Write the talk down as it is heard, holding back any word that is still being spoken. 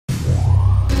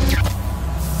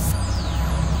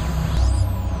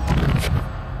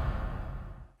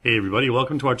Hey everybody,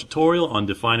 welcome to our tutorial on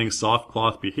defining soft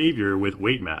cloth behavior with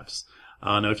weight maps.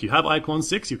 Now if you have iClone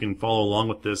 6, you can follow along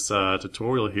with this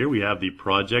tutorial here. We have the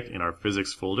project in our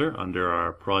physics folder under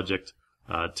our project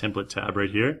template tab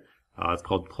right here. It's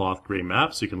called cloth gray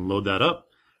map, so you can load that up.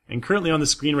 And currently on the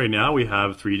screen right now we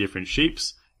have 3 different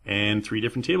shapes and 3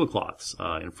 different tablecloths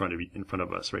in front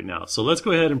of us right now. So let's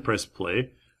go ahead and press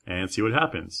play and see what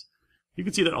happens. You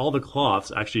can see that all the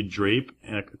cloths actually drape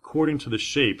according to the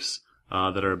shapes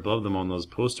that are above them on those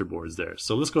poster boards there.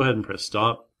 So let's go ahead and press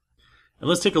stop. And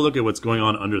let's take a look at what's going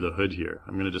on under the hood here.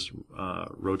 I'm going to just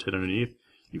rotate underneath.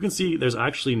 You can see there's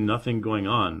actually nothing going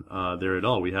on there at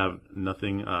all. We have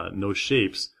nothing, no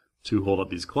shapes to hold up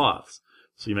these cloths.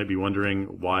 So you might be wondering,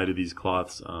 why do these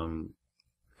cloths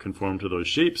conform to those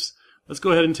shapes? Let's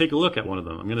go ahead and take a look at one of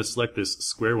them. I'm going to select this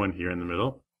square one here in the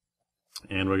middle.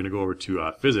 And we're going to go over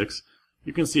to physics.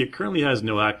 You can see it currently has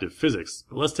no active physics.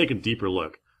 But let's take a deeper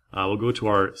look. We'll go to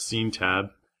our scene tab,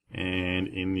 and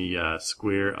in the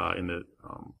square, in the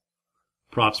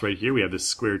props right here, we have this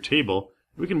square table.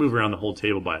 We can move around the whole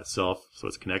table by itself, so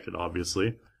it's connected,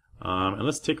 obviously. And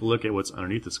let's take a look at what's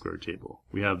underneath the square table.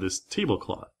 We have this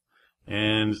tablecloth.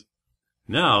 And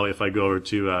now, if I go over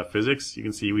to physics, you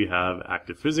can see we have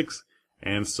active physics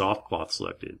and soft cloth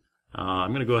selected.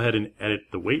 I'm going to go ahead and edit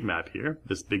the weight map here,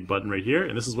 this big button right here,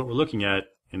 and this is what we're looking at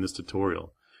in this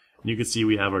tutorial. And you can see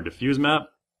we have our diffuse map,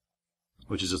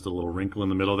 which is just a little wrinkle in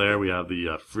the middle there. We have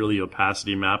the frilly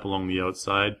opacity map along the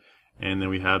outside, and then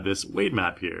we have this weight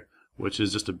map here, which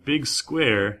is just a big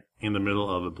square in the middle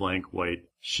of a blank white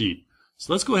sheet.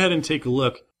 So let's go ahead and take a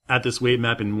look at this weight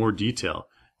map in more detail.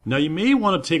 Now you may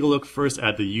want to take a look first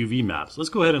at the UV map. So let's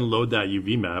go ahead and load that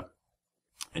UV map.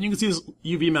 And you can see this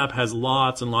UV map has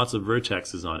lots and lots of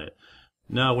vertexes on it.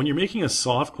 Now when you're making a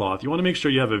soft cloth, you want to make sure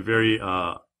you have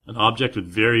an object with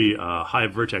very high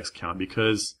vertex count,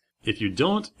 because if you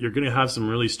don't, you're going to have some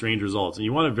really strange results. And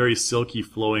you want a very silky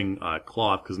flowing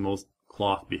cloth, because most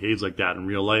cloth behaves like that in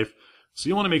real life. So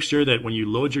you want to make sure that when you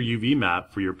load your UV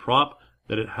map for your prop,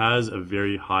 that it has a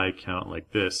very high count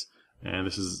like this. And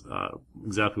this is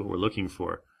exactly what we're looking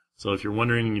for. So if you're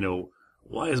wondering,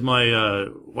 why is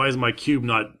my cube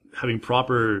not having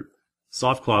proper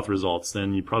soft cloth results,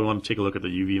 then you probably want to take a look at the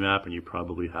UV map, and you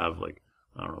probably have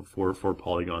I don't know, four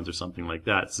polygons or something like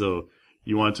that. So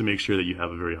you want to make sure that you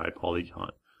have a very high polygon.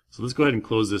 So let's go ahead and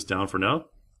close this down for now.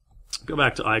 Go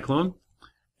back to iClone,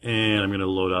 and I'm going to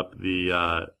load up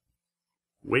the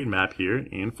weight map here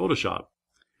in Photoshop.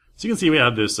 So you can see we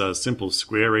have this simple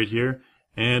square right here,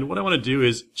 and what I want to do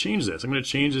is change this. I'm going to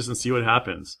change this and see what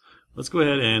happens. Let's go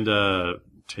ahead and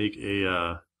take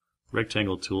a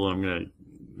rectangle tool, and I'm going to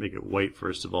make it white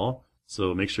first of all.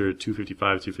 So make sure 255,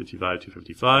 255,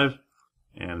 255,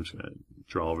 and I'm just going to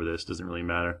draw over this. Doesn't really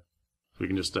matter. We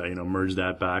can just merge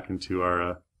that back into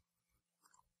our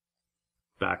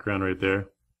background right there.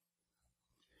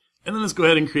 And then let's go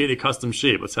ahead and create a custom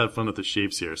shape. Let's have fun with the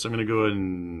shapes here. So I'm going to go ahead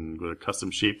and go to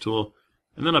custom shape tool.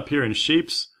 And then up here in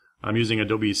shapes, I'm using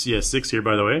Adobe CS6 here,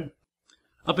 by the way.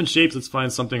 Up in shapes, let's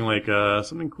find something like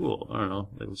something cool. I don't know.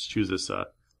 Let's choose this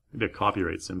maybe a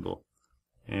copyright symbol.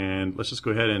 And let's just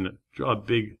go ahead and draw a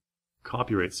big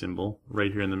copyright symbol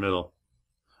right here in the middle.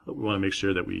 But we want to make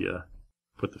sure that we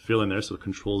put the fill in there, so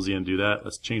Control Z and do that.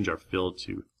 Let's change our fill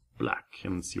to black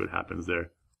and see what happens there.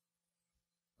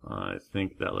 I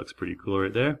think that looks pretty cool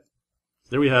right there.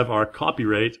 There we have our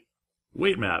copyright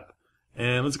weight map.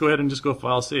 And let's go ahead and just go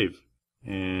File Save.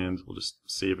 And we'll just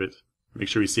save it. Make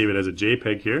sure we save it as a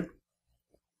JPEG here.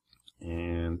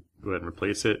 And go ahead and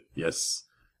replace it. Yes.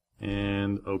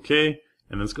 And OK.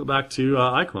 And let's go back to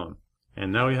iClone.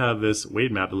 And now we have this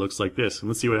weight map that looks like this. And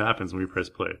let's see what happens when we press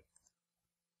play.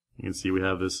 You can see we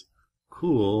have this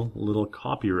cool little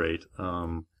copyright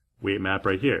weight map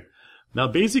right here. Now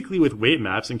basically with weight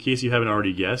maps, in case you haven't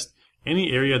already guessed,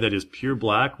 any area that is pure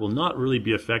black will not really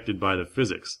be affected by the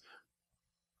physics.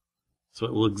 So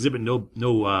it will exhibit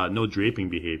no draping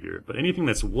behavior. But anything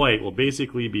that's white will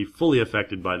basically be fully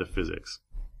affected by the physics.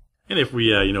 And if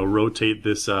we rotate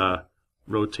this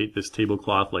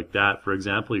tablecloth like that, for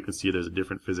example, you can see there's a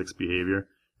different physics behavior.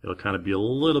 It'll kind of be a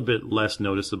little bit less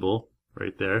noticeable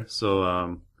right there.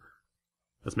 So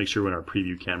let's make sure we're in our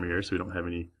preview camera here so we don't have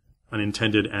any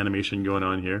unintended animation going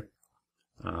on here.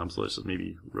 So let's just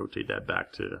maybe rotate that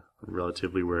back to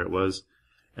relatively where it was.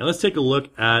 And let's take a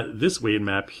look at this weight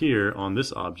map here on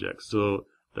this object. So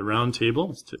the round table,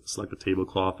 let's select the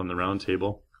tablecloth on the round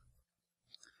table.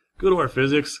 Go to our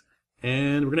physics,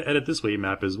 and we're going to edit this weight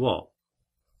map as well.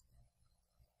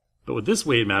 But with this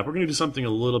weight map, we're going to do something a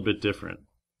little bit different.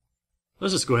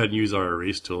 Let's just go ahead and use our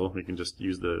erase tool. We can just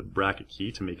use the bracket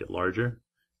key to make it larger.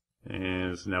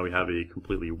 And so now we have a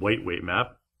completely white weight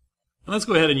map. And let's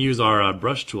go ahead and use our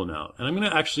brush tool now. And I'm going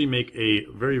to actually make a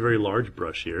very, very large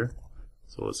brush here.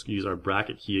 So let's use our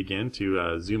bracket key again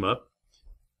to zoom up.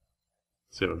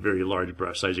 So a very large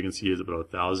brush size, you can see, is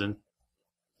about 1,000.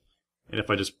 And if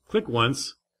I just click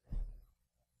once,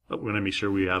 we're going to make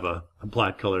sure we have a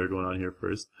black color going on here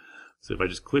first. So if I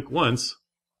just click once,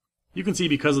 you can see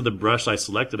because of the brush I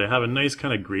selected, I have a nice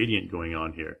kind of gradient going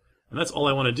on here. And that's all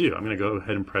I want to do. I'm going to go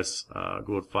ahead and press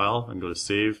go to File and go to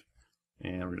Save.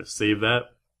 And we're going to save that.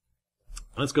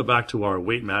 Let's go back to our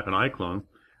weight map in iClone.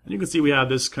 And you can see we have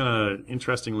this kind of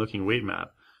interesting looking weight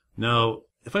map. Now,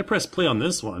 if I press play on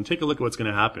this one, take a look at what's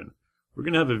going to happen. We're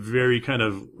going to have a very kind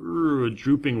of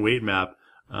drooping weight map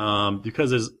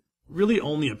because there's really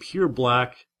only a pure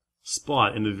black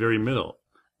spot in the very middle.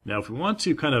 Now, if we want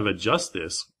to kind of adjust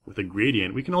this with a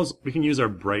gradient, we can use our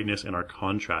brightness and our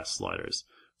contrast sliders.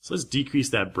 So let's decrease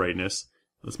that brightness.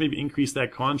 Let's maybe increase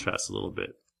that contrast a little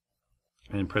bit.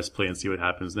 And press play and see what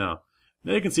happens now.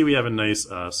 Now you can see we have a nice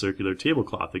circular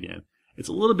tablecloth again. It's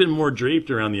a little bit more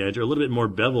draped around the edge, or a little bit more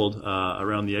beveled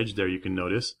around the edge there, you can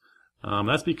notice.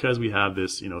 That's because we have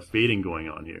this, fading going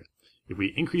on here. If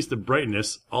we increase the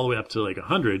brightness all the way up to like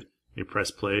 100, you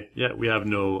press play, yeah, we have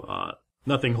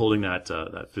nothing holding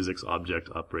that physics object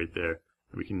up right there.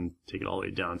 We can take it all the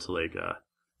way down to like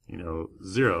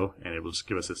 0, and it will just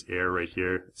give us this error right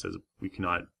here. It says we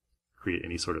cannot create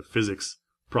any sort of physics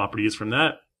properties from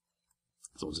that.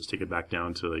 So we'll just take it back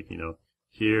down to like,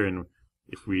 here, and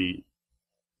if we,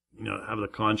 have the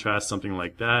contrast, something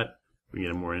like that, we can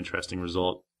get a more interesting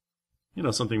result,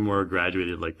 something more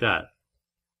graduated like that.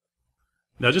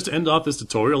 Now, just to end off this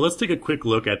tutorial, let's take a quick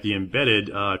look at the embedded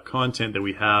content that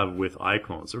we have with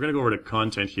iClone. So we're going to go over to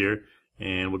Content here,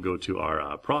 and we'll go to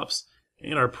our Props.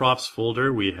 In our Props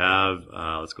folder, we have,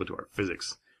 let's go to our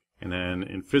Physics. And then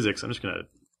in Physics, I'm just going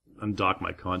to undock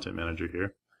my Content Manager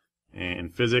here. And in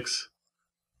Physics,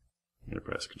 I'm going to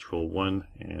press Control-1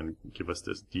 and give us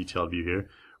this detailed view here.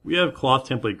 We have Cloth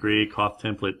Template Gray, Cloth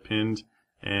Template Pinned,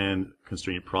 and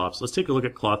Constraint Props. Let's take a look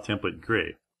at Cloth Template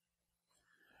Gray.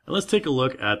 And let's take a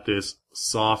look at this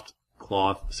soft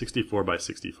cloth 64 by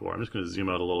 64. I'm just going to zoom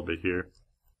out a little bit here,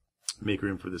 make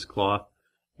room for this cloth,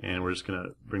 and we're just going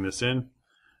to bring this in.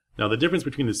 Now the difference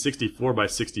between the 64 by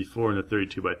 64 and the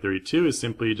 32 by 32 is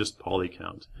simply just poly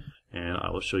count. And I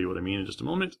will show you what I mean in just a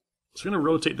moment. So we're going to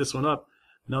rotate this one up.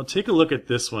 Now take a look at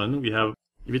this one. We have,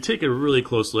 if you take a really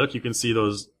close look, you can see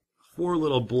those 4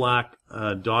 little black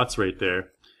dots right there.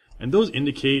 And those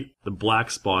indicate the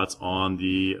black spots on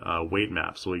the weight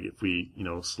map. So if we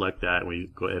select that and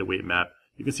we go ahead to weight map,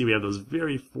 you can see we have those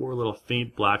very 4 little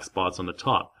faint black spots on the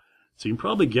top. So you can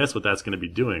probably guess what that's going to be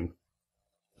doing.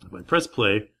 If I press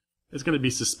play, it's going to be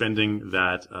suspending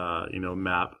that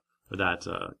map, or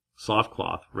that soft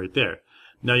cloth right there.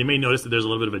 Now you may notice that there's a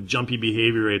little bit of a jumpy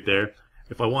behavior right there.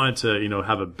 If I wanted to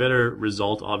have a better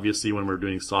result, obviously when we're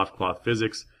doing soft cloth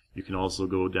physics, you can also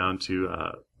go down to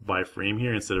by frame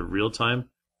here instead of real time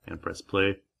and press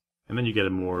play, and then you get a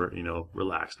more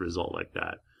relaxed result like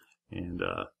that. And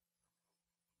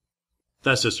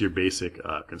that's just your basic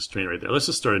constraint right there. Let's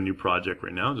just start a new project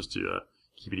right now just to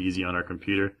keep it easy on our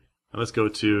computer. Now let's go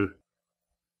to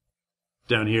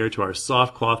down here to our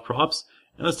soft cloth props,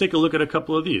 and let's take a look at a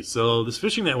couple of these. So this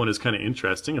fishing net one is kind of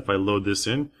interesting. If I load this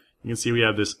in, you can see we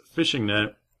have this fishing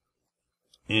net,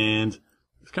 and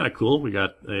it's kind of cool. We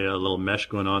got a little mesh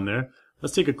going on there.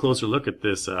 Let's take a closer look at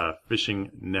this fishing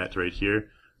net right here.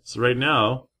 So right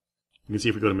now, you can see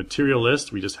if we go to Material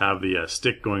List, we just have the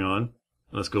stick going on.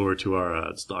 Let's go over to our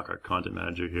our Content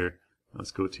Manager here.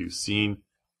 Let's go to Scene,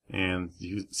 and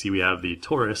you see we have the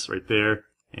torus right there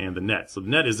and the net. So the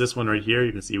net is this one right here.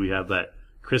 You can see we have that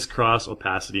crisscross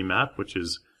opacity map, which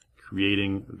is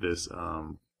creating this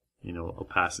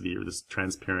opacity, or this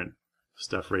transparent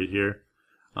stuff right here.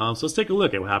 So let's take a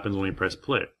look at what happens when we press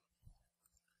play.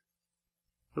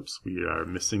 Oops, we are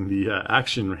missing the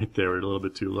action right there. We're a little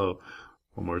bit too low.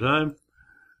 One more time.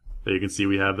 There you can see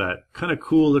we have that kind of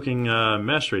cool looking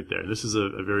mesh right there. This is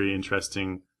a very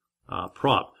interesting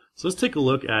prop. So let's take a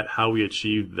look at how we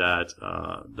achieved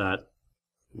that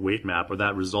weight map, or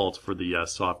that result for the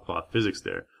soft cloth physics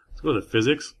there. Let's go to the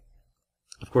physics.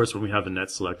 Of course, when we have the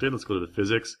net selected, let's go to the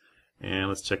physics, and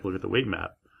let's check a look at the weight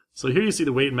map. So here you see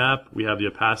the weight map. We have the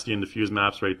opacity and diffuse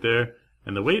maps right there.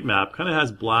 And the weight map kind of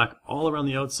has black all around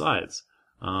the outsides,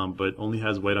 but only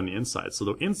has white on the inside. So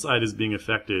the inside is being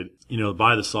affected,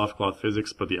 by the soft cloth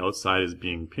physics, but the outside is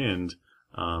being pinned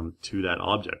to that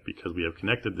object because we have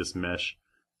connected this mesh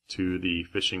to the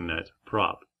fishing net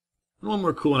prop. And one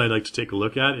more cool one I'd like to take a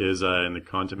look at is in the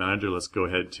Content Manager. Let's go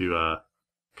ahead to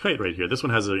Kite right here. This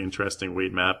one has an interesting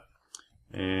weight map.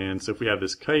 And so if we have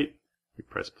this kite, we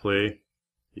press play,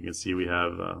 you can see we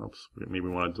have, oops, maybe we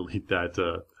want to delete that,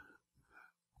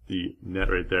 the net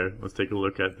right there. Let's take a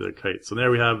look at the kite. So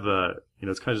there we have,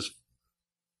 it's kind of just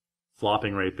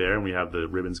flopping right there, and we have the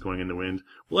ribbons going in the wind.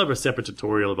 We'll have a separate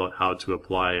tutorial about how to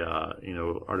apply,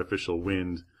 artificial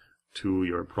wind to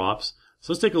your props.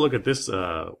 So let's take a look at this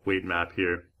weight map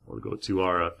here. We'll go to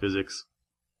our physics,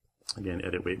 again,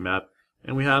 edit weight map,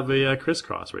 and we have a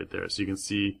crisscross right there. So you can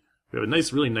see we have a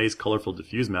nice, really nice, colorful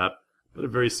diffuse map, but a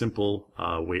very simple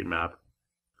weight map.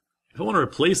 If I want to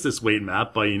replace this weight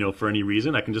map by, for any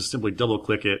reason, I can just simply double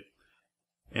click it.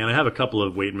 And I have a couple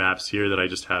of weight maps here that I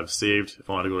just have saved. If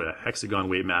I want to go to a hexagon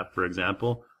weight map, for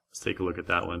example, let's take a look at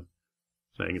that one.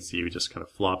 So you can see we just kind of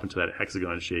flop into that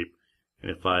hexagon shape. And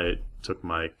if I took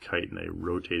my kite and I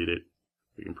rotated it,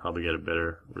 we can probably get a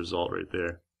better result right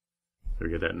there. So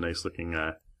we get that nice looking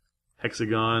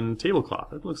hexagon tablecloth.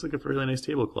 That looks like a really nice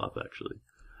tablecloth, actually.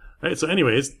 All right, so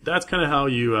anyways, that's kind of how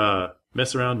you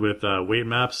mess around with weight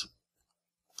maps.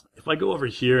 If I go over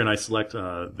here and I select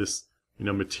this,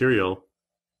 material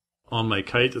on my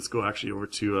kite, let's go actually over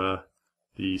to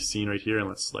the scene right here, and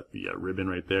let's select the ribbon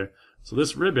right there. So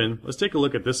this ribbon, let's take a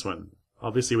look at this one.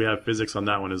 Obviously we have physics on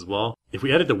that one as well. If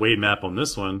we edit the weight map on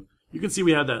this one, you can see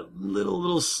we have that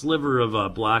little sliver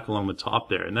of black along the top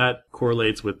there, and that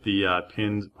correlates with the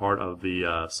pinned part of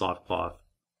the soft cloth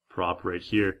prop right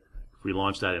here. If we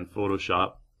launch that in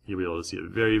Photoshop, you'll be able to see a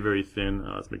very, very thin,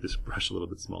 let's make this brush a little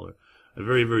bit smaller, a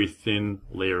very, very thin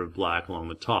layer of black along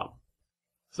the top.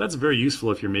 So that's very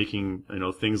useful if you're making,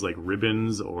 things like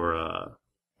ribbons or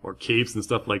capes and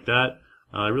stuff like that.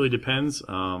 It really depends.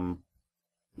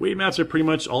 Weight maps are pretty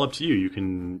much all up to you. You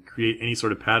can create any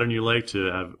sort of pattern you like to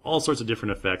have all sorts of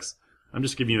different effects. I'm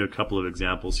just giving you a couple of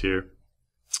examples here.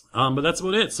 But that's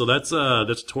about it. So that's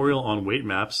the tutorial on weight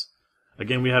maps.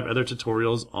 Again, we have other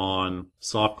tutorials on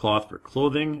soft cloth for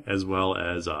clothing, as well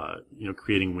as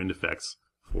creating wind effects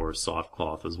for soft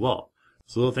cloth as well.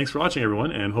 So thanks for watching,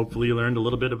 everyone, and hopefully you learned a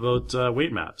little bit about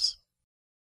weight maps.